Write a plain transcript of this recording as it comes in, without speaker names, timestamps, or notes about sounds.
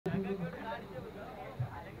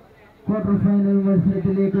Quarter final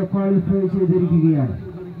മത്സരത്തിലേക്ക് qualify ചെയ്തിരിക്കുകയാണ്.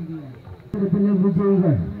 മത്സരത്തിലെ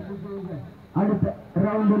വിജയികൾ അടുത്ത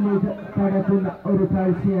റൗണ്ടിലേക്ക് കടക്കുന്ന ഒരു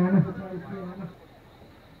കാഴ്ചയാണ്.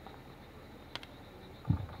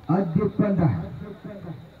 ആദ്യപന്ത്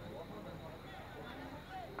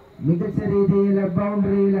മികച്ച രീതിയിൽ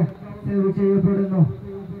ബൗണ്ടറിയിൽ സേവ് ചെയ്യപ്പെടുന്നു.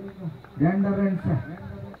 2 റൺസ്.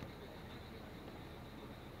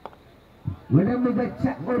 ഇവിടെ മികച്ച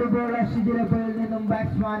ഒരു ബോൾ ഷിജിലപ്പയിൽ നിന്നും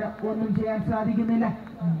ബാറ്റ്സ്മാന് ഒന്നും ചെയ്യാൻ സാധിക്കുന്നില്ല.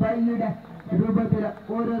 ബൈയുടെ രൂപത്തിൽ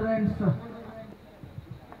 1 റൺസ്.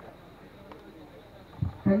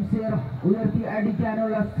 തൻസീർ ഉയർത്തി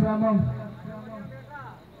അടിക്കാനുള്ള ശ്രമം.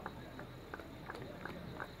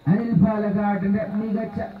 അനിൽ പാലക്കാടിന്റെ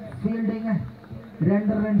മികച്ച ഫീൽഡിംഗ്.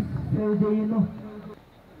 2 റൺസ് സേവ് ചെയ്യുന്നു.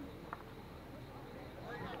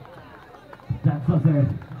 That was a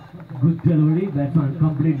good delivery. Batsman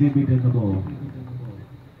completely beaten the ball.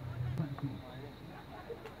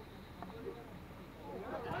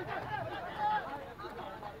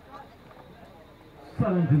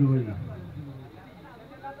 Excellent delivery.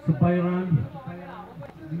 So Byron.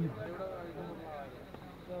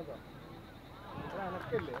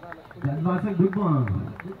 That was a good one.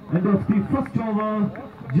 End of the first over.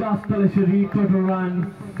 Just THALASSERY total runs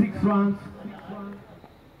 6 runs.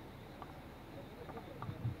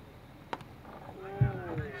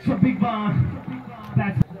 So big one.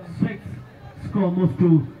 That's 6. Score moves to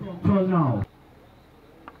 12 now.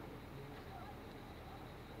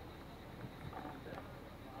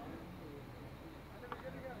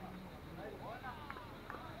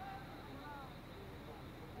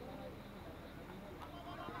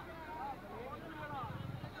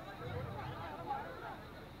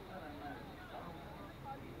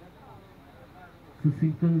 So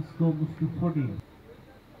single score moves to 14.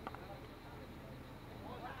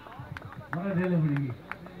 What a delivery.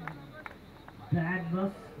 That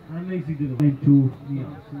was amazing delivery to Mia.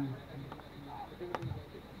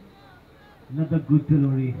 Another good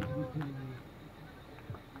delivery.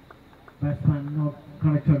 Batsman not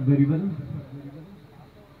connected very well.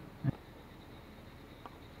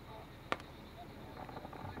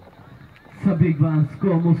 So big one.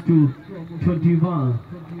 Score moves to 21.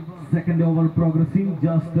 Second over progressing.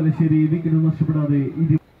 Just THALASSERY wicket നഷ്ടപ്പെടാതെ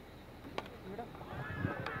ഇത്.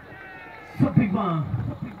 So big one.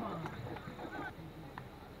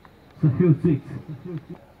 So huge 6.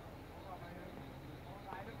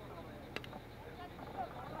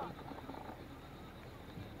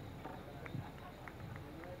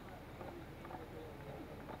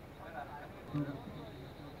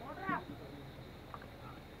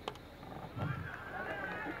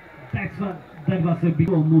 That was a big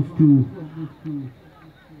almost 2.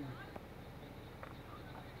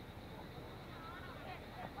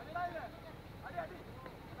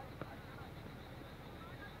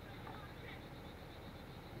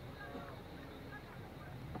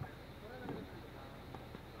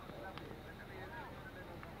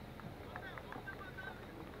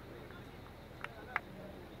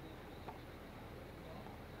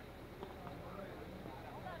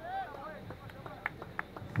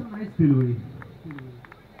 Some nice delivery.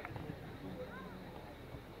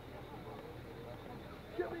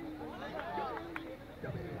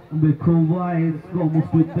 And the Kowai is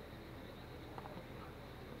almost with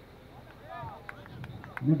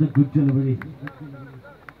another good delivery.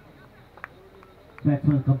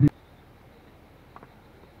 Batsman complete.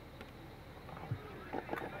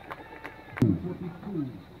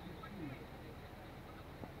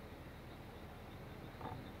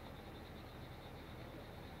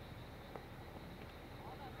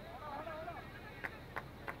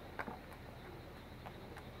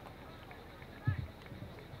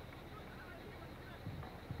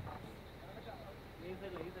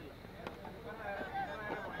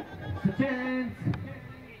 Chance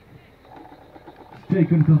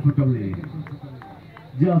taken comfortably.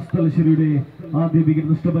 Just THALASSERYയുടെ ആദ്യ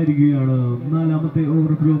wicket നഷ്ടമായിരിക്കുകയാണ്. 4ാമത്തെ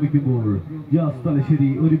over പുരോഗമിക്കുമ്പോൾ Just THALASSERY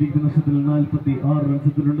ഒരു wicket നഷ്ടത്തിൽ 46 runs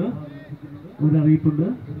എത്തുന്നുണ്ട്. ഒരു അറിയിപ്പുണ്ട്.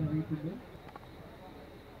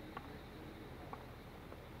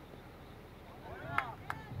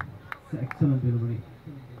 Excellent delivery.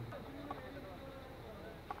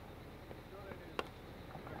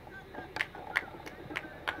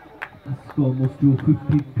 Score moves to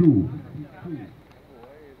 52.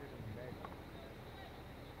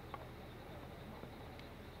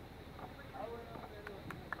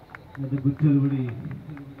 Another good delivery.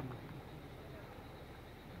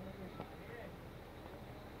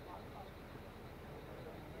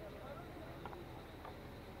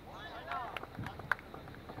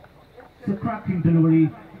 It's a cracking delivery.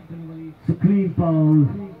 It's a clean foul.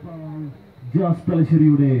 Just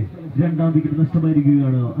THALASSERYയുടെ രണ്ടാം wicket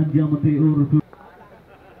നഷ്ടമായിരിക്കുകയാണ്. അഞ്ചാമത്തെ over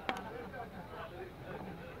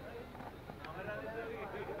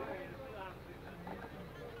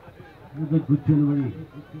ചെലവഴി.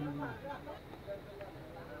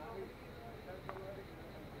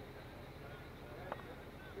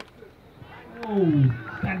 Oh,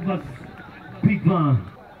 that was big one.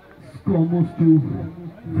 Score moves to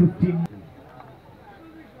 15.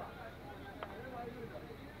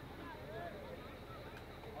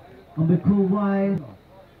 On the cool wide.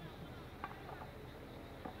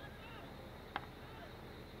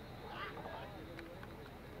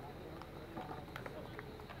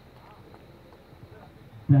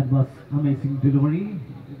 That was amazing delivery.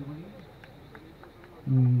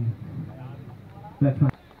 That's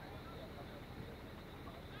right.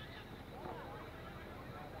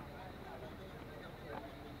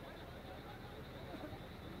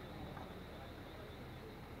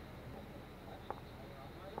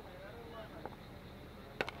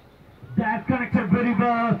 That connected very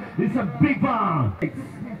well. It's a big one.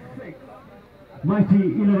 Mighty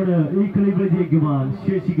 11 ഈ കളി വിജയിക്കുവാൻ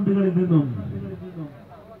ശേഷിക്കുന്നതിൽ നിന്നും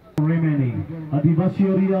remaining.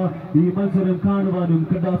 അതിവാശിയേറിയ ഈ മത്സരം കാണുവാനും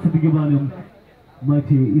കണ്ടാസ്വദിക്കുവാനും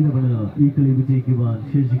മറ്റ് 11 ഈ കളി വിജയിക്കുവാൻ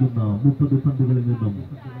ശേഷിക്കുന്ന 30 പന്തുകളിൽ നിന്നും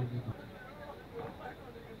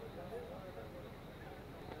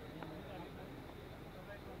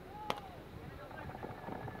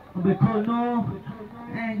they call no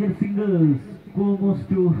angle singles almost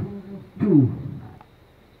to 2.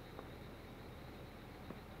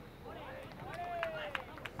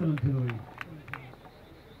 Delivery.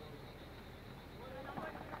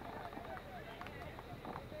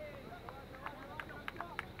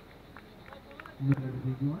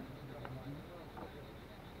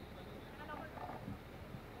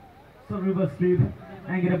 So reverse sweep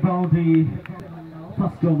and get a boundary.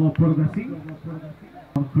 First over progressing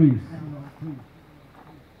on crease.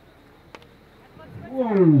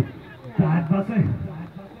 Whoa, that was a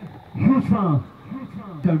huge one.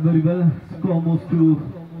 Done very well. Score almost to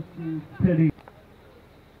 30.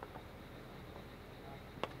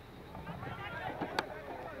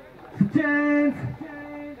 Chance.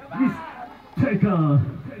 Taker.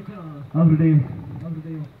 Every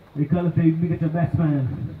they call it the biggest batsman,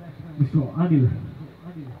 Mr. Anil.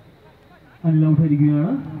 Anil out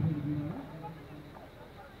ആയിരിക്കുകയാണ്.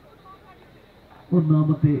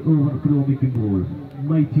 ഒന്നാമത്തെ over പുരോഗമിക്കുമ്പോൾ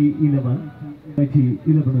mighty 11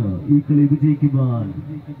 ഈ കളി വിജയിക്കുവാൻ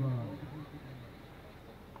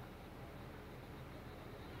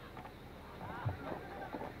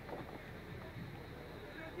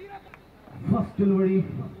first delivery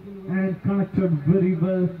and connected very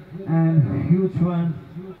well and huge one.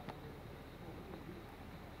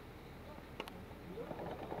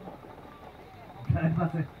 That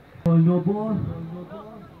was a no ball.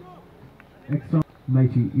 Extra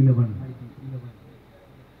mighty 11.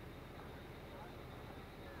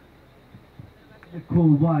 Call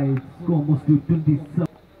wide, score almost to 27.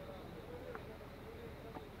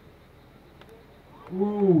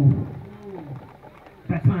 Whoa,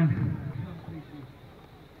 batsman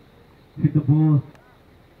hit the ball.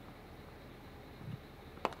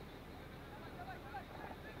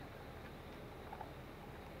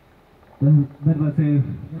 That was a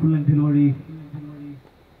full and delivery.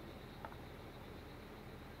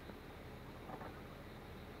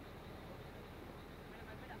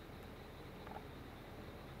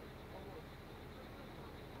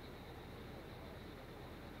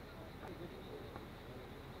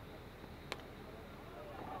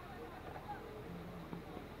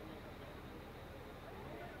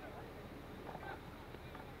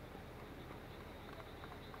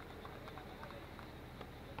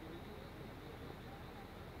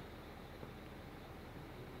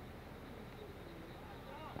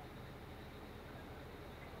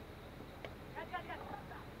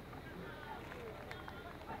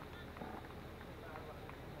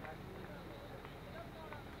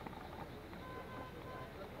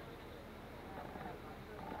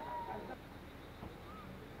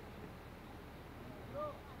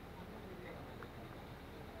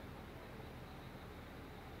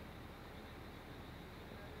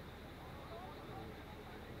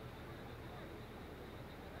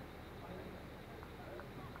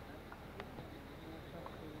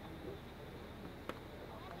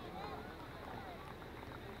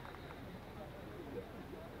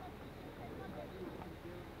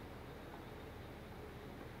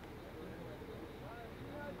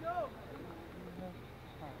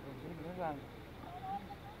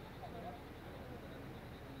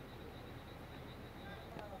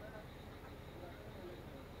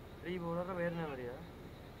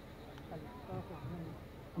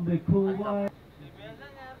 देखो भाई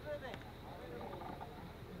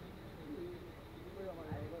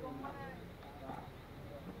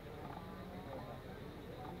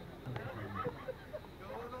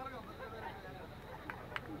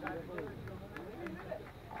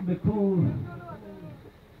देखो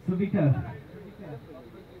Sudhikar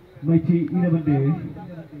Mighty 11 day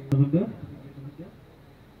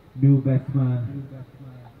new batsman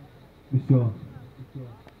Mr.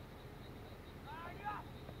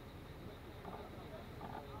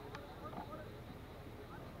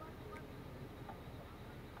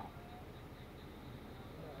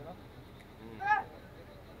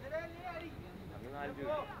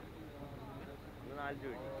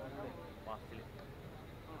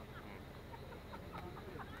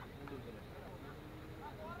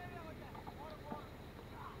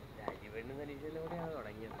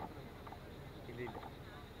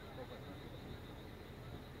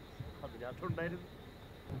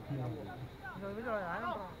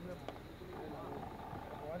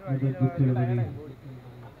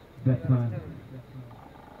 Batsman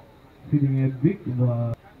hitting a big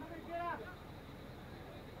ball.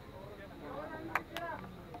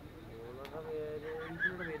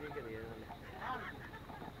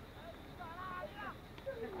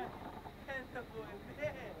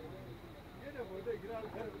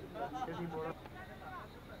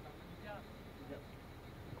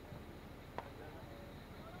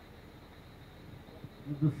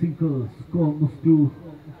 The single score moves to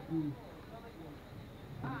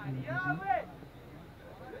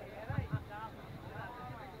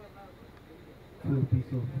 4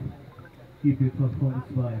 piece of keep it performance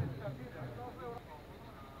by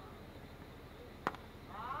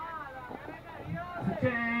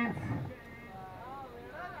chance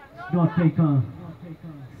it's not taken.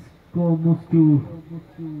 Score moves to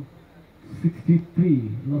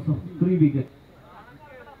 63, loss of 3 wickets.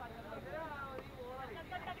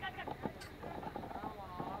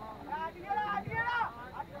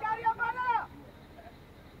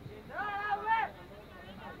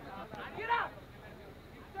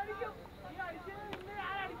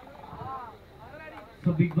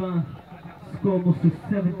 So Big Bang score moves to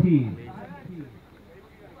 17.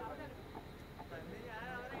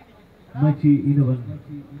 Mighty 11.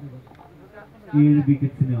 7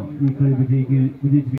 wickets now.